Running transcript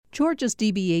Georgia's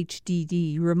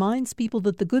DBHDD reminds people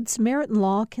that the Good Samaritan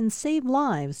law can save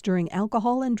lives during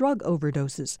alcohol and drug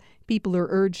overdoses. People are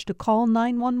urged to call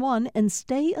 911 and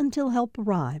stay until help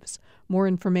arrives. More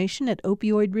information at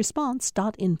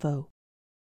opioidresponse.info.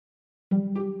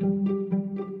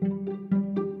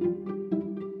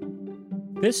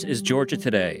 This is Georgia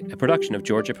Today, a production of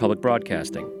Georgia Public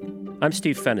Broadcasting. I'm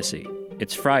Steve Fennessy.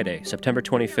 It's Friday, September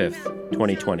 25th,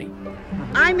 2020.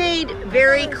 I made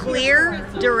very clear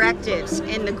directives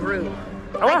in the group.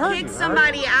 I kicked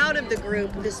somebody out of the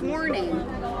group this morning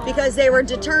because they were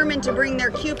determined to bring their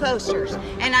Q posters.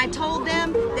 And I told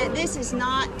them that this is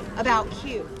not about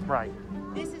Q. Right.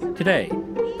 Today,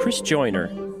 Chris Joyner,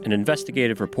 an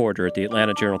investigative reporter at the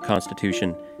Atlanta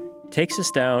Journal-Constitution, takes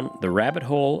us down the rabbit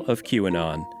hole of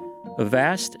QAnon, a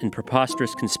vast and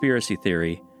preposterous conspiracy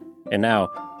theory, and now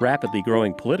rapidly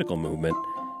growing political movement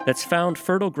that's found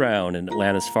fertile ground in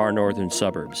Atlanta's far northern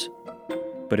suburbs.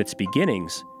 But its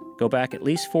beginnings go back at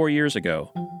least 4 years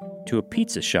ago to a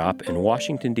pizza shop in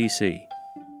Washington, D.C.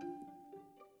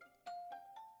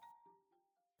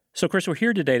 So, Chris, we're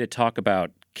here today to talk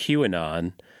about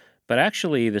QAnon, but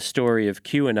actually the story of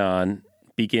QAnon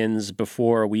begins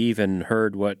before we even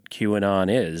heard what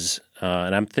QAnon is.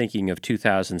 And I'm thinking of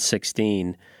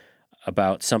 2016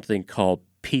 about something called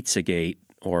Pizzagate,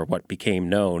 or what became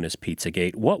known as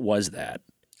Pizzagate. What was that?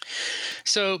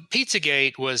 So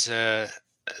Pizzagate was a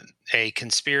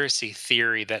conspiracy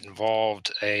theory that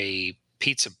involved a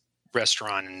pizza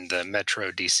restaurant in the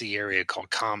Metro DC area called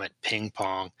Comet Ping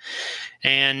Pong.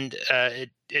 And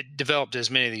it developed, as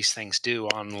many of these things do,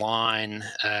 online.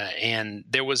 And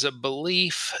there was a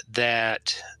belief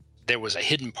that there was a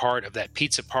hidden part of that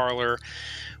pizza parlor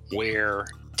where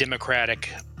Democratic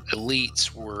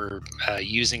elites were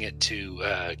using it to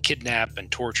kidnap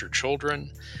and torture children,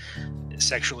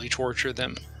 sexually torture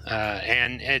them.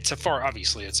 And it's a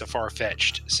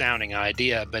far-fetched sounding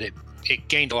idea, but it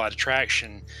gained a lot of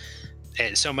traction,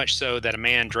 so much so that a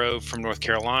man drove from North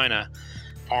Carolina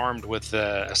armed with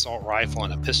an assault rifle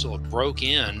and a pistol, broke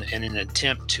in an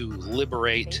attempt to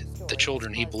liberate the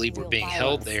children he believed were being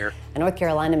held there. A North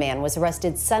Carolina man was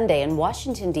arrested Sunday in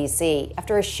Washington, D.C.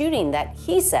 after a shooting that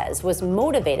he says was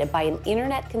motivated by an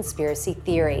internet conspiracy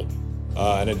theory.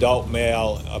 An adult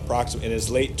male, approximately in his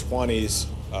late 20s,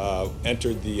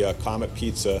 entered the Comet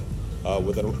Pizza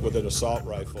with an assault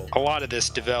rifle. A lot of this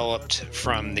developed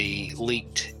from the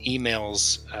leaked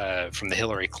emails from the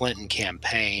Hillary Clinton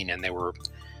campaign, and they were,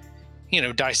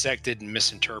 dissected and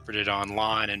misinterpreted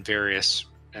online in various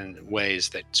ways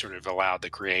that sort of allowed the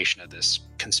creation of this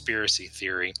conspiracy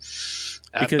theory.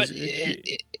 Because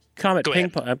Comet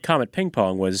Ping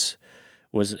Pong was,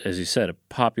 as you said, a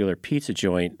popular pizza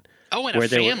joint. Oh, and a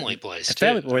family place,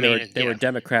 too. They were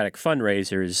Democratic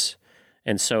fundraisers,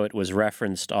 and so it was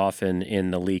referenced often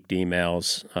in the leaked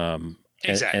emails.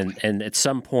 Exactly. And at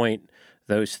some point,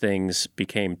 those things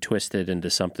became twisted into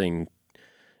something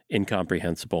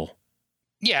incomprehensible.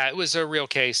 Yeah, it was a real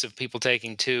case of people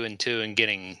taking two and two and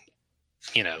getting,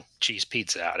 cheese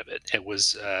pizza out of it. It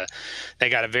was they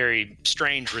got a very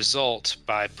strange result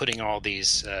by putting all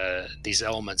these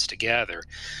elements together,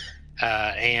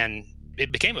 and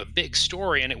it became a big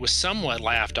story, and it was somewhat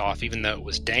laughed off, even though it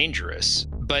was dangerous.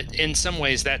 But in some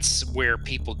ways, that's where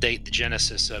people date the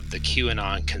genesis of the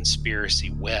QAnon conspiracy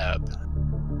web.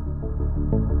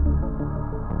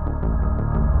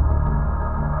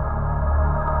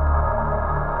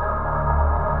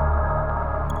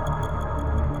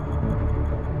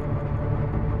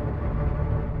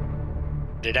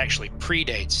 It actually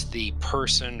predates the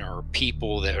person or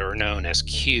people that are known as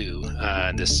Q,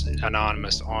 this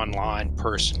anonymous online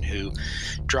person who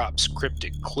drops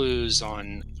cryptic clues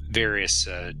on various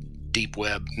deep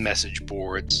web message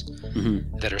boards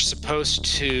that are supposed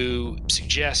to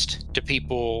suggest to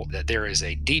people that there is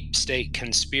a deep state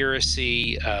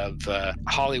conspiracy of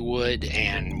Hollywood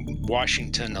and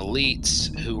Washington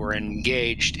elites who are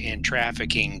engaged in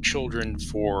trafficking children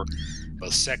for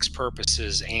both sex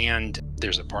purposes, and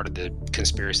there's a part of the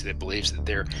conspiracy that believes that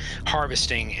they're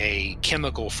harvesting a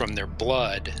chemical from their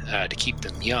blood to keep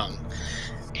them young,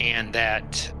 and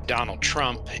that Donald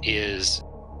Trump is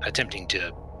attempting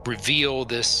to reveal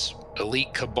this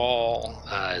elite cabal,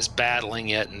 is battling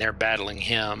it, and they're battling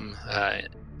him.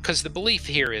 Because the belief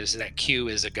here is that Q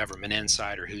is a government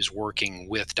insider who's working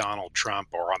with Donald Trump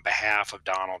or on behalf of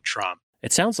Donald Trump.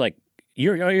 It sounds like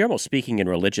you're almost speaking in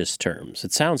religious terms.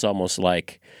 It sounds almost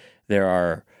like there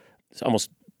are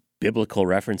almost biblical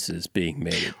references being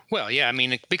made. Well, yeah, I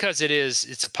mean, because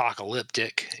it's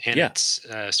apocalyptic in its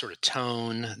sort of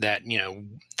tone that,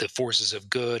 the forces of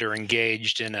good are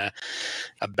engaged in a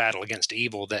battle against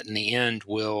evil that in the end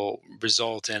will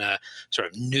result in a sort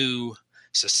of new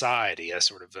society, a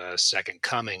sort of a second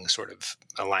coming sort of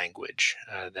a language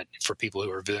that for people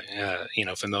who are,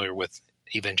 familiar with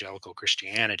evangelical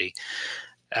Christianity.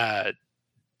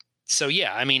 So,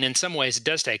 yeah, I mean, in some ways, it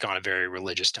does take on a very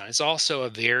religious tone. It's also a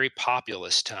very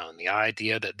populist tone, the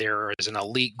idea that there is an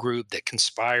elite group that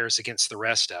conspires against the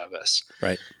rest of us.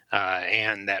 Right.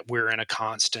 And that we're in a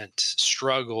constant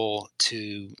struggle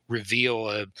to reveal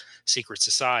a secret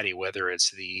society, whether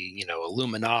it's the,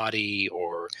 Illuminati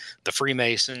or the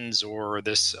Freemasons or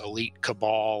this elite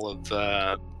cabal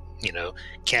of,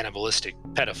 cannibalistic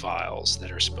pedophiles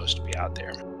that are supposed to be out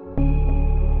there.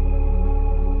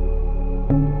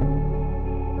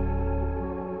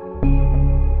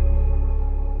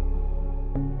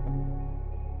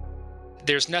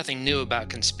 There's nothing new about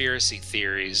conspiracy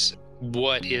theories.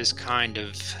 What is kind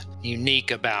of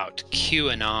unique about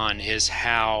QAnon is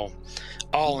how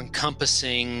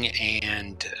all-encompassing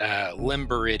and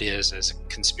limber it is as a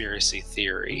conspiracy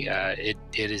theory. It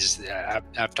is.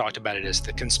 I've talked about it as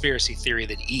the conspiracy theory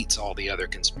that eats all the other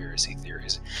conspiracy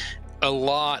theories. A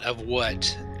lot of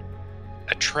what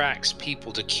attracts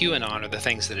people to QAnon are the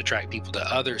things that attract people to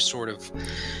other sort of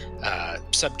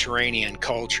subterranean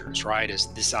cultures, right? Is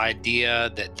this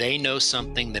idea that they know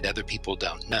something that other people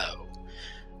don't know.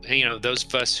 Those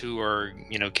of us who are,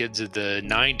 kids of the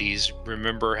 90s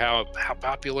remember how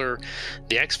popular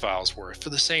the X-Files were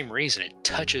for the same reason. It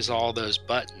touches all those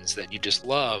buttons that you just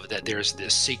love, that there's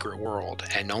this secret world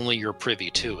and only you're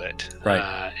privy to it.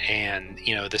 Right. And,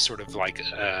 this sort of like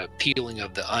peeling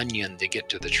of the onion to get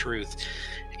to the truth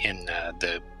in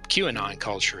the QAnon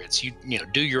culture. It's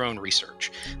do your own research.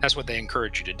 That's what they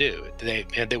encourage you to do.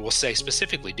 They will say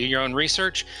specifically, do your own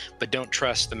research, but don't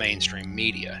trust the mainstream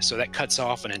media. So that cuts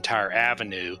off an entire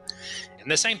avenue.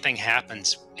 And the same thing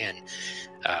happens in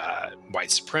white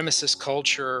supremacist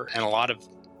culture and a lot of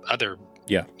other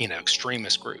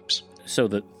extremist groups. So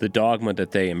the dogma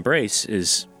that they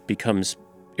embrace becomes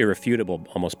irrefutable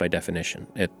almost by definition.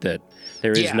 That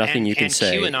there is nothing you can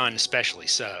say. And QAnon especially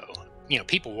so.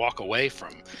 People walk away from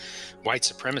white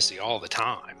supremacy all the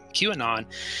time. QAnon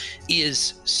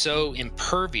is so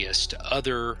impervious to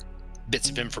other bits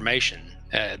of information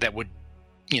that would,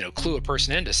 clue a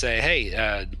person in to say,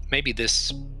 hey, maybe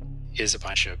this is a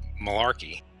bunch of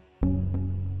malarkey.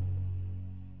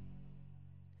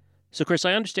 So, Chris,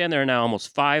 I understand there are now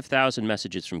almost 5,000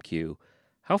 messages from Q.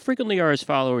 How frequently are his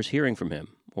followers hearing from him,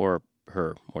 or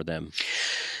her, or them?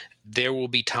 There will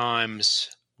be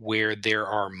times where there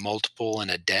are multiple in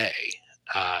a day,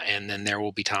 and then there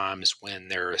will be times when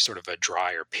there is sort of a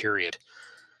drier period.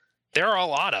 There are a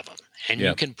lot of them, and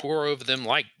you can pore over them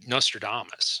like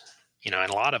Nostradamus, and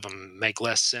a lot of them make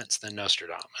less sense than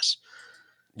Nostradamus.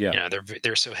 Yeah,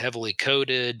 they're so heavily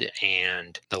coded,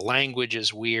 and the language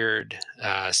is weird.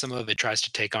 Some of it tries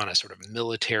to take on a sort of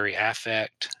military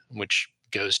affect, which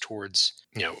goes towards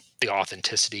the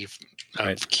authenticity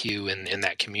of Q in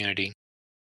that community.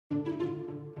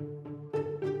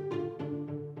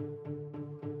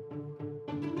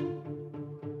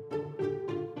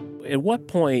 At what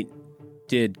point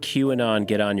did QAnon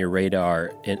get on your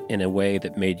radar in a way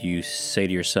that made you say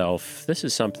to yourself, this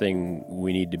is something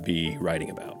we need to be writing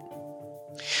about?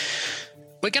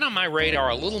 It got on my radar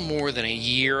a little more than a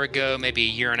year ago, maybe a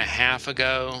year and a half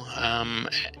ago,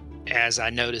 as I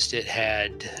noticed it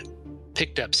had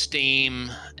picked up steam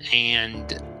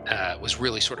and was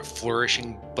really sort of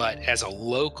flourishing. But as a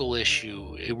local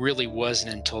issue, it really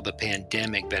wasn't until the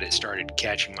pandemic that it started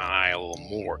catching my eye a little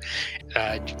more.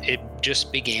 It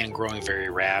just began growing very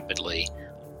rapidly,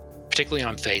 particularly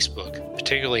on Facebook,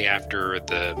 particularly after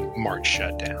the March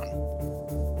shutdown.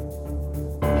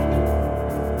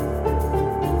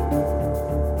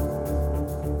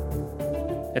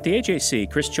 At the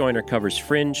AJC, Chris Joyner covers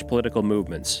fringe political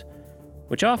movements,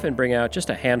 which often bring out just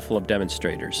a handful of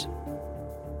demonstrators.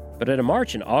 But at a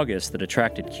march in August that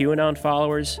attracted QAnon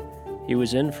followers, he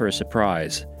was in for a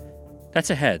surprise.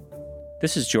 That's ahead.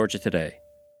 This is Georgia Today.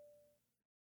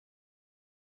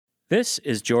 This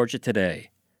is Georgia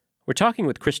Today. We're talking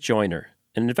with Chris Joyner,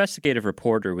 an investigative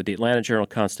reporter with the Atlanta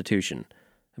Journal-Constitution,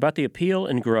 about the appeal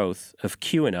and growth of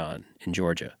QAnon in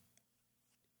Georgia.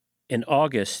 In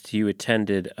August, you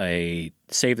attended a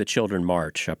Save the Children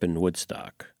march up in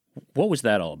Woodstock. What was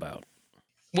that all about?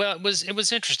 Well, it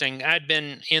was interesting. I'd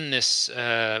been in this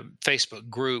Facebook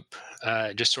group,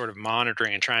 just sort of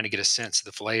monitoring and trying to get a sense of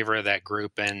the flavor of that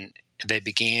group, and they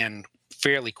began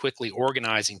fairly quickly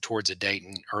organizing towards a date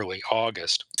in early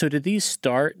August. So did these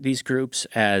groups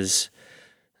as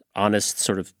honest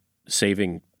sort of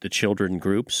saving the children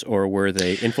groups, or were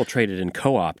they infiltrated and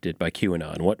co-opted by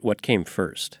QAnon? What came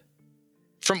first?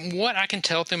 From what I can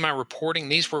tell through my reporting,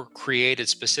 these were created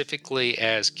specifically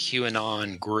as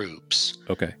QAnon groups.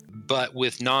 Okay. But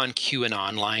with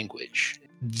non-QAnon language.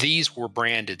 These were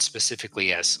branded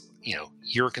specifically as,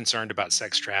 you're concerned about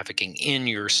sex trafficking in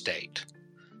your state.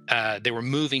 They were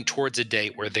moving towards a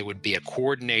date where there would be a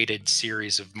coordinated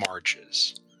series of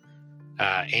marches.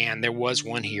 And there was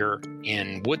one here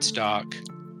in Woodstock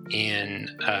in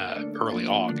early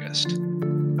August.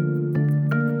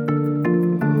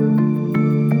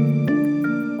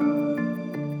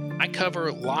 I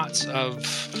cover lots of,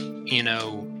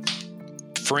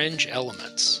 fringe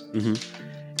elements.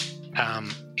 Mm-hmm.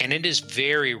 And it is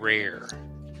very rare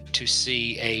to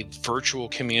see a virtual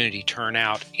community turn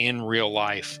out in real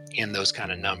life in those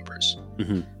kind of numbers.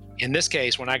 Mm-hmm. In this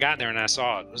case, when I got there and I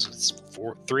saw it was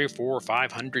 300 or 400 or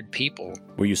 500 people.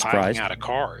 Were you surprised? Out of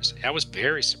cars. I was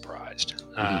very surprised.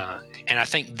 Mm-hmm. And I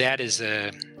think that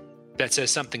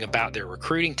says something about their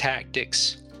recruiting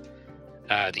tactics,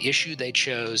 the issue they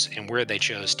chose, and where they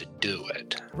chose to do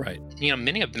it. Right.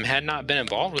 Many of them had not been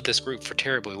involved with this group for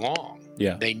terribly long.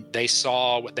 Yeah. They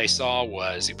saw what they saw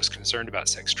was it was concerned about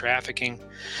sex trafficking.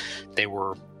 They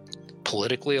were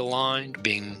politically aligned,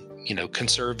 being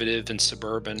conservative and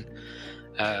suburban,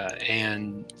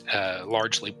 and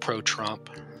largely pro-Trump,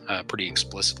 pretty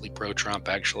explicitly pro-Trump,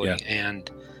 actually. Yeah. And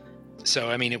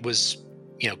so, it was,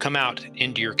 come out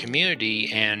into your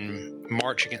community and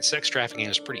march against sex trafficking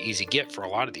was a pretty easy get for a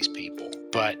lot of these people.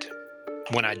 But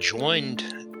when I joined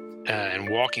and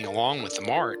walking along with the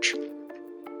march,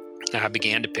 I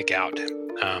began to pick out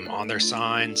on their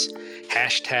signs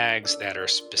hashtags that are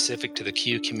specific to the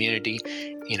Q community,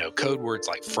 code words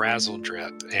like frazzle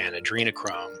drip and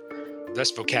adrenochrome.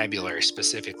 That's vocabulary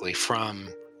specifically from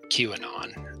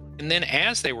QAnon. And then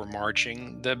as they were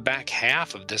marching, the back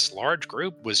half of this large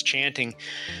group was chanting,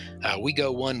 "We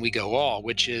go one, we go all,"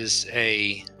 which is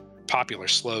a popular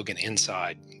slogan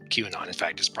inside QAnon. In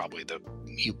fact, it's probably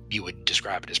you would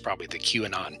describe it as probably the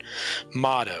QAnon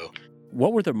motto.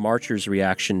 What were the marchers'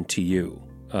 reaction to you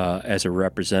as a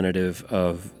representative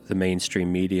of the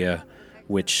mainstream media,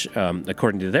 which,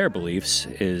 according to their beliefs,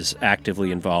 is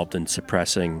actively involved in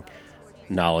suppressing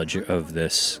knowledge of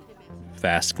this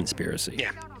vast conspiracy?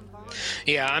 Yeah.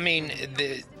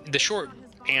 The short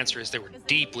answer is they were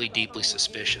deeply, deeply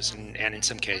suspicious and in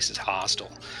some cases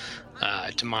hostile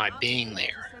to my being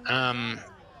there.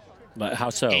 How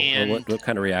so? What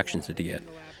kind of reactions did you get?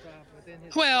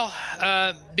 Well,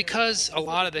 because a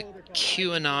lot of the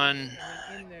QAnon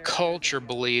culture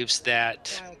believes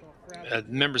that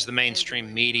members of the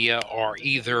mainstream media are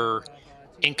either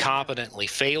incompetently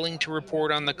failing to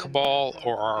report on the cabal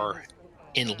or are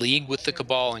in league with the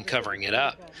cabal and covering it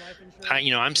up.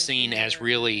 I'm seen as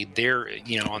really they're,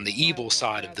 on the evil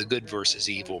side of the good versus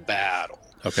evil battle.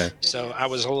 Okay. So I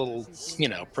was a little,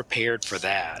 prepared for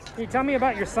that. Can you tell me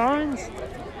about your signs?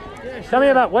 Tell me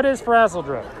about what is frazzle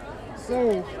drip.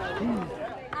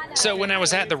 So when I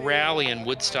was at the rally in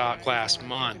Woodstock last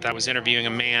month, I was interviewing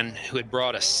a man who had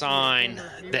brought a sign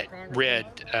that read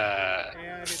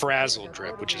frazzle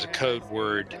drip, which is a code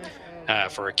word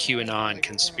for a QAnon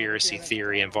conspiracy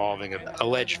theory involving an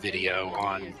alleged video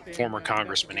on former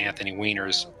Congressman Anthony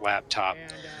Weiner's laptop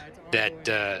that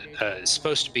is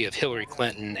supposed to be of Hillary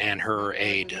Clinton and her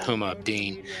aide, Huma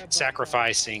Abedin,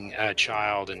 sacrificing a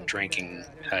child and drinking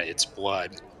its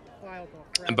blood.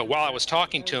 But while I was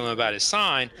talking to him about his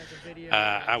sign,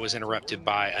 I was interrupted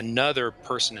by another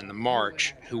person in the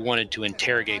march who wanted to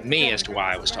interrogate me as to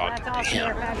why I was talking to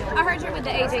him. I heard you're with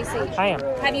the AJC. I am.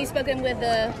 Have you spoken with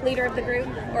the leader of the group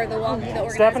or the organizer?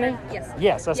 Stephanie? Yes.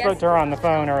 Yes, I spoke to her on the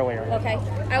phone earlier. Okay.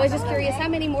 I was just curious, how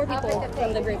many more people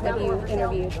from the group have you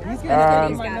interviewed?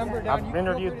 I've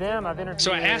interviewed them.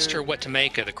 So I asked her what to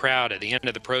make of the crowd at the end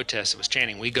of the protest that was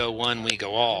chanting, "We go one, we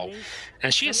go all."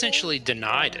 And she essentially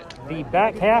denied it. The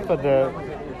back half of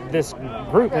this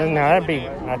group, and now that'd be,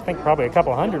 I think, probably a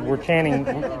couple hundred, were chanting,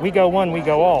 "We go one, we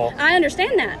go all." I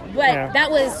understand that, but that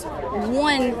was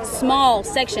one small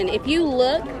section. If you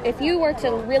were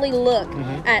to really look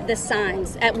at the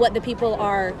signs, at what the people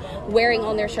are wearing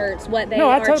on their shirts, what they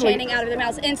are chanting out of their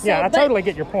mouths. And so, I totally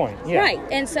get your point. Yeah. Right.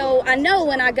 And so I know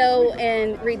when I go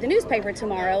and read the newspaper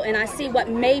tomorrow and I see what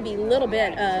maybe little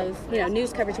bit of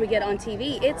news coverage we get on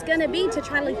TV, it's going to be to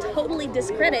try to totally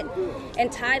discredit and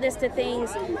tie this to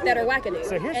things that are wackadoo.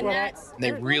 So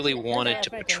they really wanted to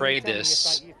portray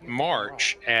this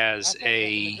march as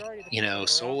a,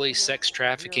 solely sex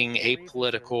trafficking,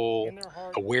 apolitical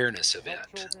awareness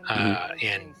event,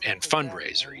 and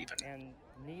fundraiser even.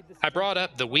 I brought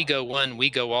up the We Go One, We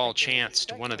Go All chants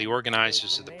to one of the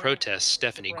organizers of the protest,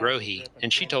 Stephanie Grohe,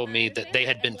 and she told me that they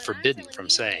had been forbidden from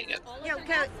saying it. Yeah,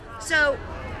 okay. So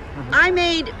I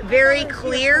made very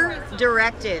clear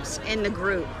directives in the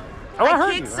group.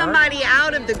 I kicked somebody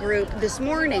out of the group this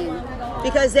morning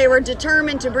because they were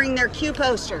determined to bring their Q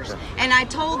posters. And I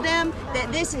told them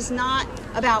that this is not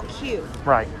about Q.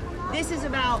 Right. This is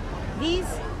about these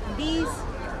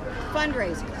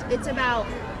fundraisers. It's about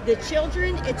the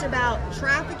children. It's about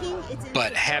trafficking.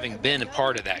 But having been a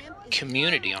part of that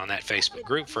community on that Facebook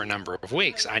group for a number of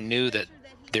weeks, I knew that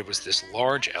there was this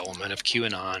large element of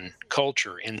QAnon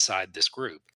culture inside this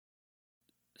group.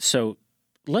 So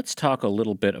let's talk a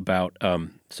little bit about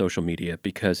social media,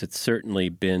 because it's certainly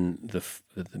been the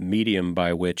medium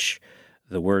by which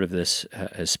the word of this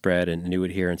has spread and new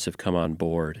adherents have come on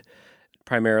board.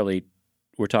 Primarily,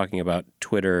 we're talking about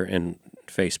Twitter and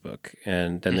Facebook,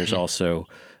 and then there's also,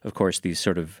 of course, these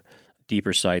sort of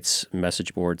deeper sites,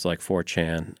 message boards like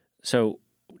 4chan. So,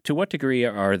 to what degree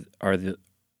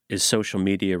is social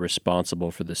media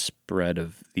responsible for the spread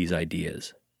of these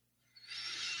ideas?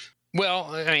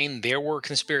 Well, I mean, there were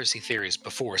conspiracy theories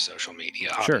before social media,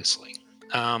 obviously.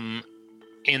 Sure.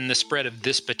 In the spread of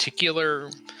this particular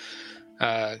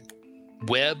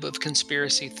web of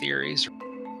conspiracy theories,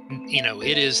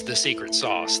 it is the secret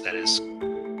sauce that has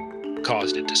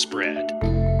caused it to spread.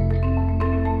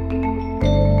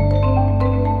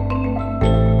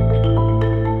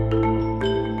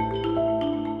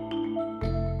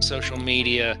 Social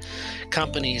media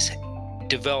companies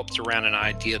developed around an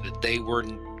idea that they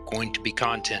weren't going to be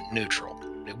content neutral.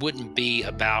 It wouldn't be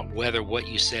about whether what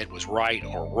you said was right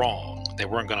or wrong. They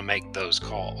weren't going to make those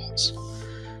calls.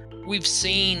 We've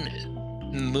seen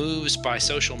moves by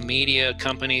social media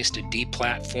companies to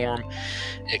deplatform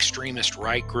extremist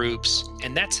right groups,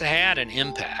 and that's had an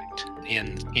impact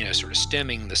in, sort of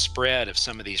stemming the spread of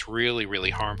some of these really,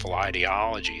 really harmful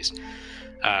ideologies.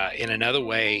 In another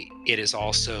way, it has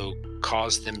also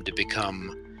caused them to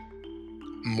become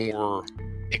more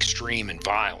extreme and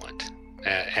violent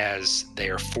as they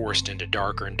are forced into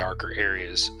darker and darker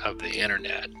areas of the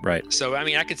internet. Right. So, I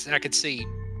mean, I could see,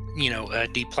 a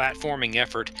deplatforming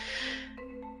effort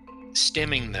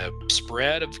stemming the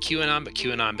spread of QAnon, but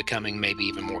QAnon becoming maybe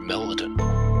even more militant.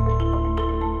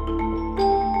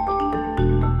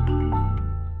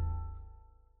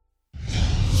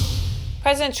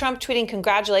 President Trump tweeting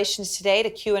congratulations today to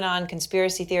QAnon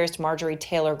conspiracy theorist Marjorie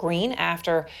Taylor Greene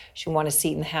after she won a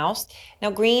seat in the House.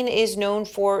 Now, Greene is known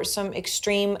for some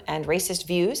extreme and racist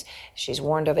views. She's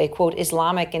warned of a, quote,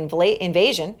 Islamic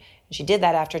invasion. She did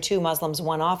that after 2 Muslims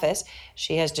won office.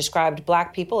 She has described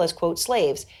black people as, quote,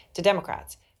 slaves to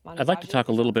Democrats. I'd like to talk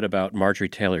a little bit about Marjorie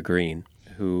Taylor Greene,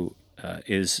 who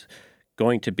is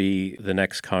going to be the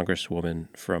next congresswoman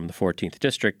from the 14th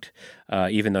District.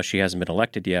 Even though she hasn't been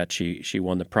elected yet, she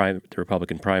won the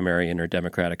Republican primary, and her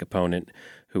Democratic opponent,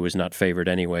 who was not favored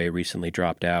anyway, recently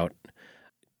dropped out.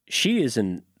 She is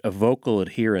a vocal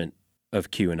adherent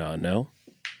of QAnon, no?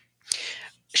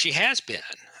 She has been.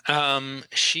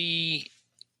 She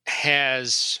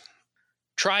has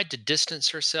tried to distance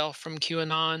herself from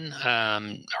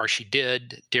QAnon, or she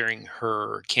did during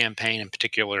her campaign in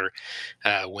particular,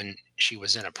 when she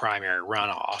was in a primary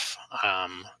runoff.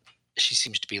 She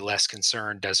seems to be less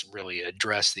concerned, doesn't really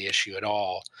address the issue at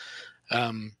all.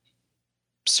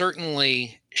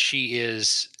 Certainly, she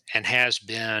is and has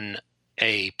been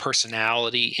a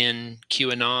personality in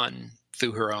QAnon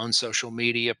through her own social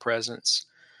media presence.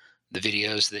 The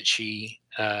videos that she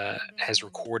has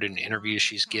recorded and interviews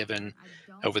she's given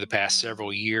over the past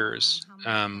several years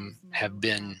have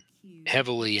been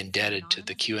heavily indebted to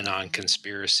the QAnon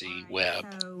conspiracy web.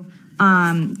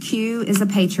 Q is a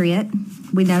patriot.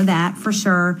 We know that for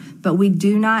sure, but we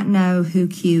do not know who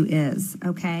Q is,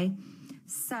 okay?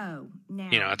 So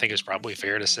now, I think it's probably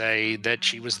fair to say that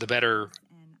she was the better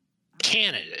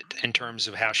candidate in terms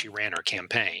of how she ran her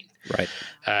campaign.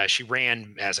 Right. She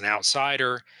ran as an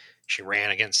outsider. She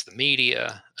ran against the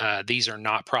media. These are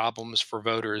not problems for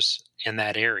voters in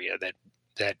that area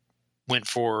that went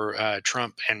for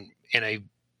Trump, and in a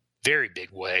very big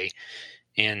way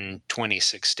in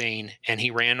 2016, and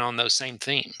he ran on those same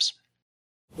themes.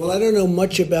 Well, I don't know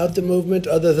much about the movement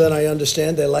other than I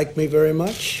understand they like me very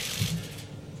much,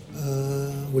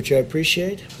 which I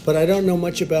appreciate, but I don't know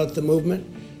much about the movement.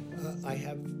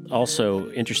 Also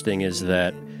interesting is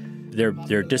that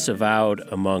they're disavowed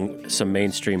among some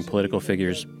mainstream political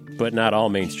figures but not all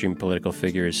mainstream political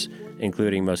figures,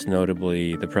 including most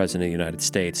notably the President of the United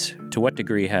States. To what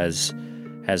degree has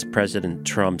President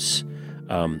Trump's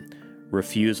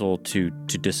refusal to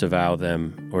disavow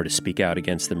them or to speak out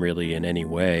against them really in any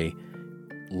way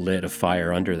lit a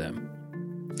fire under them?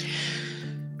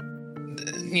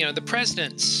 The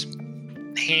president's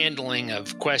handling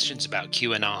of questions about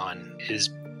QAnon has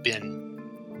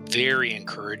been very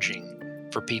encouraging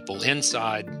for people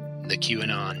inside the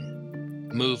QAnon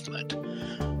movement.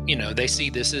 They see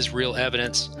this as real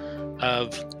evidence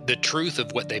of the truth of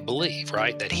what they believe,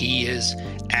 right? That he is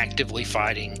actively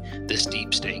fighting this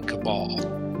deep state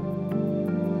cabal.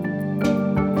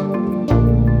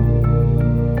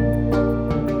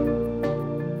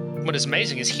 What is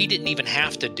amazing is he didn't even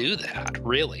have to do that,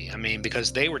 really. I mean,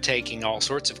 because they were taking all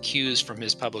sorts of cues from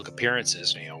his public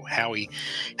appearances, how he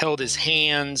held his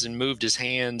hands and moved his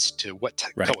hands to what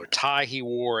color tie he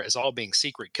wore as all being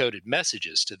secret coded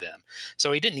messages to them.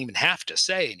 So he didn't even have to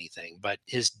say anything, but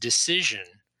his decision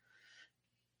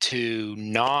to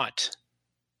not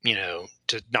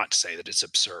say that it's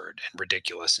absurd and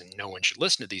ridiculous and no one should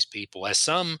listen to these people, as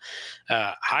some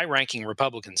high-ranking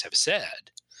Republicans have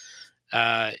said,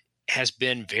 has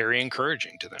been very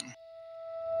encouraging to them.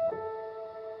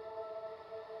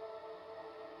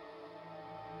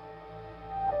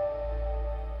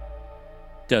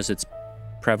 Does its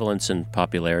prevalence and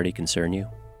popularity concern you?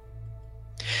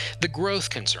 The growth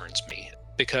concerns me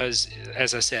because,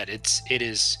 as I said, it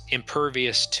is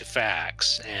impervious to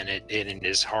facts, and it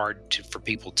is hard for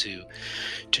people to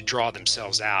draw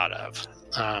themselves out of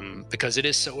because it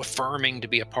is so affirming to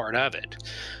be a part of it.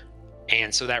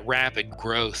 And so that rapid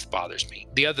growth bothers me.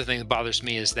 The other thing that bothers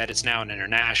me is that it's now an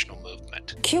international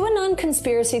movement. QAnon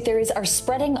conspiracy theories are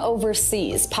spreading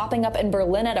overseas, popping up in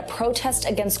Berlin at a protest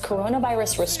against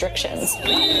coronavirus restrictions.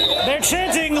 They're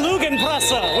chanting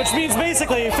Lügenpresse, which means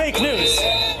basically fake news.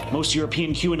 Most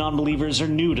European QAnon believers are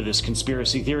new to this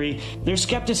conspiracy theory. Their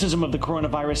skepticism of the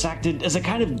coronavirus acted as a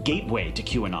kind of gateway to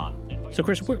QAnon. So,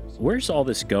 Chris, where's all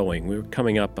this going? We're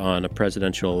coming up on a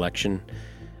presidential election.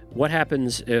 What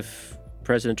happens if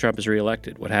President Trump is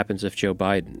reelected? What happens if Joe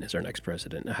Biden is our next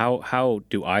president? How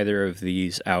do either of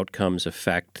these outcomes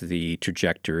affect the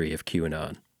trajectory of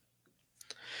QAnon?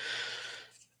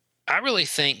 I really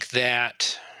think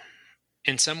that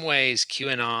in some ways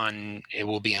QAnon, it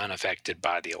will be unaffected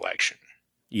by the election.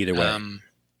 Either way.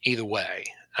 Either way.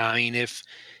 I mean, if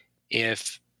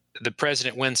the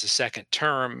president wins a second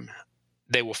term,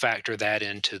 they will factor that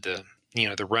into the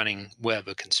running web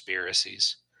of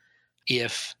conspiracies.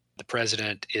 If the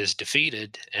president is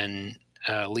defeated and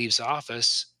leaves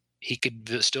office, he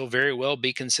could still very well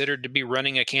be considered to be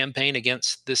running a campaign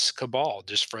against this cabal,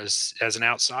 just as an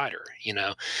outsider.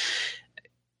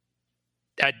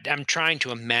 I'm trying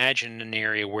to imagine an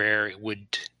area where it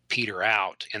would peter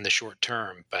out in the short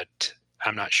term, but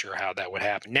I'm not sure how that would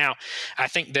happen. Now, I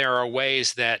think there are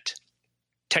ways that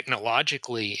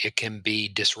technologically it can be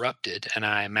disrupted, and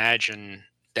I imagine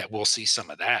that we'll see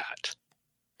some of that.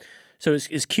 So is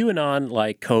QAnon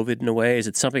like COVID in a way? Is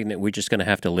it something that we're just going to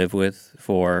have to live with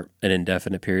for an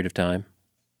indefinite period of time?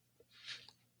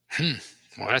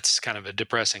 Well, that's kind of a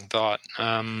depressing thought.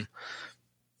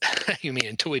 You mean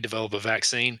until we develop a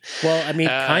vaccine? Well, I mean,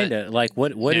 kind of. Like,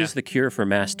 what is the cure for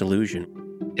mass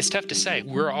delusion? It's tough to say.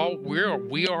 We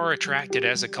are attracted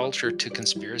as a culture to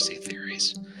conspiracy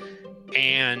theories,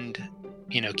 and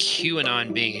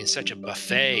QAnon being such a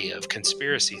buffet of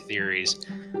conspiracy theories,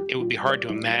 it would be hard to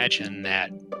imagine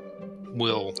that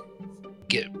we'll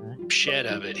get shed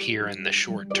of it here in the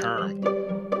short term.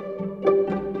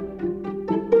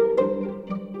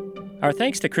 Our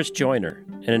thanks to Chris Joyner,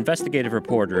 an investigative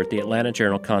reporter at the Atlanta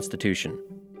Journal-Constitution.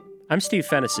 I'm Steve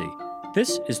Fennessy.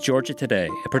 This is Georgia Today,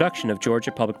 a production of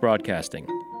Georgia Public Broadcasting.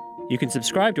 You can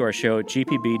subscribe to our show at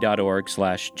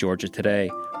gpb.org/Georgia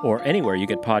Today or anywhere you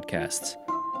get podcasts.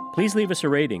 Please leave us a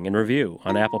rating and review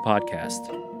on Apple Podcasts.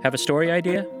 Have a story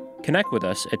idea? Connect with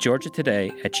us at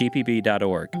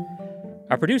georgiatoday@gpb.org.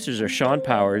 Our producers are Sean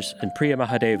Powers and Priya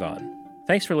Mahadevan.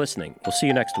 Thanks for listening. We'll see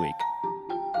you next week.